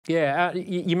Yeah,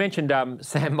 you mentioned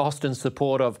Sam Mostyn's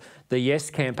support of the Yes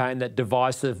campaign, that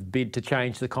divisive bid to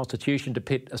change the constitution to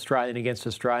pit Australian against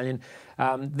Australian.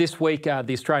 This week,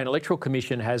 the Australian Electoral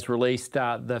Commission has released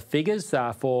the figures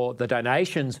for the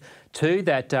donations to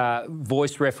that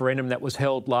Voice referendum that was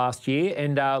held last year.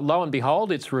 And lo and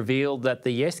behold, it's revealed that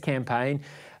the Yes campaign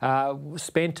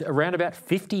spent around about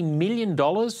 $50 million,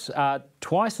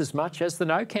 twice as much as the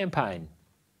No campaign.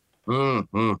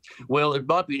 Well, it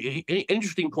might be an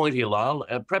interesting point here, Lyle.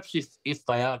 Perhaps if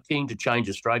they are keen to change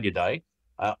Australia Day,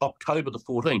 October the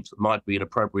 14th might be an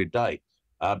appropriate day,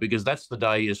 because that's the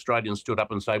day Australians stood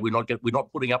up and say we're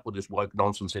not putting up with this woke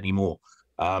nonsense anymore.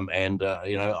 I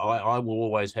will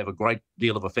always have a great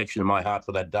deal of affection in my heart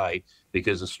for that day,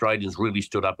 because Australians really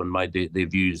stood up and made their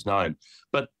views known.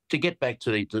 But to get back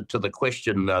to the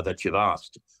question that you've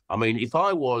asked, I mean, if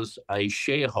I was a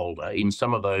shareholder in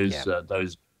some of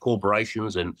those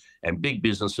corporations and big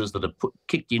businesses that have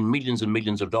kicked in millions and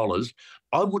millions of dollars,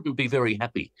 I wouldn't be very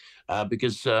happy,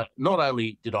 because not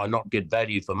only did I not get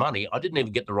value for money, I didn't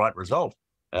even get the right result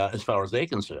as far as they're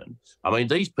concerned. I mean,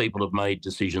 these people have made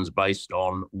decisions based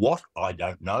on what I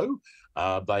don't know.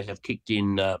 They have kicked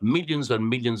in millions and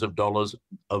millions of dollars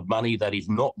of money that is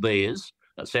not theirs.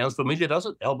 That sounds familiar, does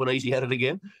it? Albanese had it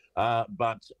again.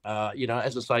 But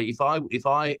as I say, if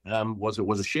I was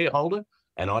a shareholder,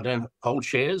 and I don't hold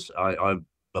shares, I've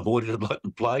avoided it like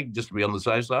the plague, just to be on the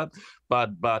safe side.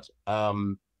 But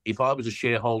if I was a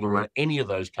shareholder in any of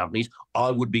those companies, I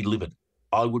would be livid.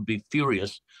 I would be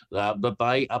furious that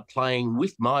they are playing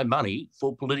with my money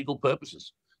for political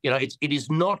purposes. It is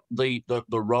not the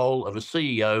role of a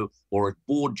CEO or a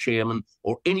board chairman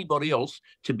or anybody else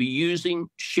to be using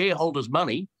shareholders'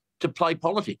 money to play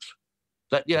politics.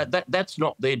 That's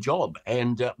not their job.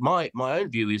 And my own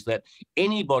view is that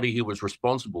anybody who was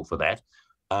responsible for that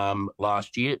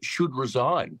last year should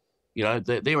resign.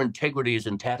 Their integrity is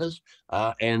in tatters,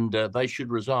 and they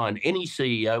should resign. Any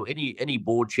CEO, any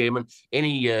board chairman,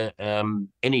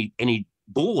 any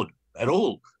board at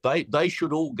all, they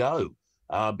should all go,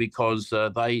 because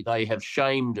they have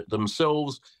shamed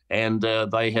themselves, and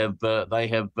they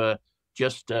have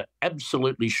just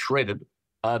absolutely shredded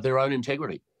their own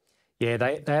integrity. Yeah,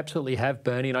 they absolutely have,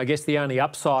 Bernie. And I guess the only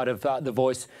upside of the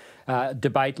Voice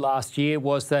debate last year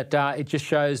was that it just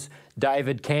shows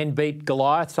David can beat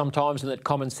Goliath sometimes, and that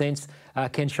common sense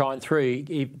can shine through,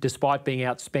 despite being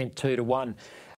outspent 2-1.